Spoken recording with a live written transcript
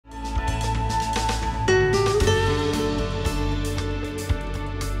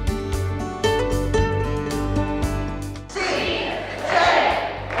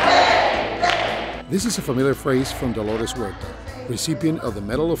This is a familiar phrase from Dolores Huerta, recipient of the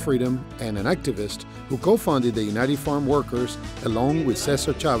Medal of Freedom and an activist who co-founded the United Farm Workers along with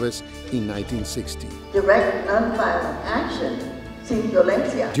Cesar Chavez in 1960. Direct, nonviolent action sin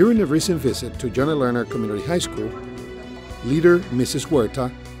violencia. During a recent visit to Leonard Community High School, leader Mrs.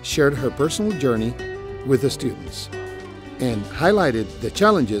 Huerta shared her personal journey with the students and highlighted the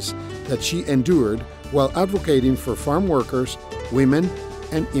challenges that she endured while advocating for farm workers, women,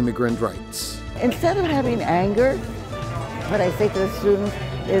 and immigrant rights. Instead of having anger, what I say to the students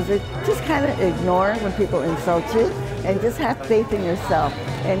is just kind of ignore when people insult you and just have faith in yourself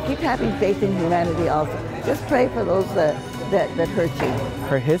and keep having faith in humanity also. Just pray for those that hurt you.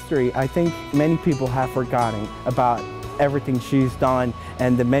 Her history, I think many people have forgotten about everything she's done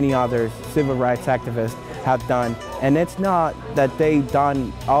and the many other civil rights activists have done. And it's not that they've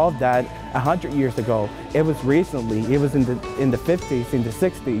done all of that 100 years ago. It was recently, it was in the 50s, in the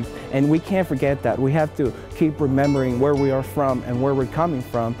 60s, and we can't forget that. We have to keep remembering where we are from and where we're coming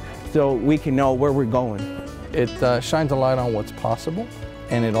from so we can know where we're going. It shines a light on what's possible,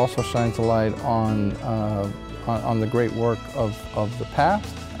 and it also shines a light on the great work of the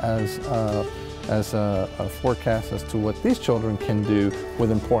past as a forecast as to what these children can do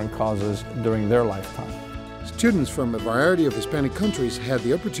with important causes during their lifetime. Students from a variety of Hispanic countries had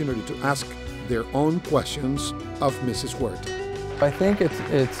the opportunity to ask their own questions of Mrs. Huerta. I think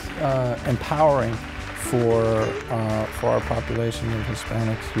it's empowering for our population of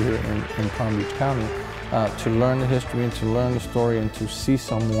Hispanics here in Palm Beach County to learn the history and to learn the story and to see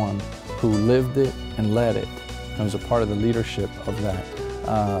someone who lived it and led it and was a part of the leadership of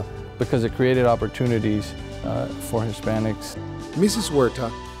that, because it created opportunities for Hispanics. Mrs.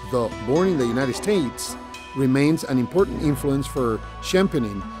 Huerta, though born in the United States, remains an important influence for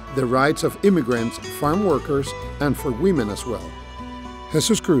championing the rights of immigrants, farm workers, and for women as well.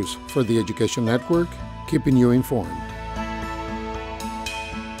 Jesus Cruz for the Education Network, keeping you informed.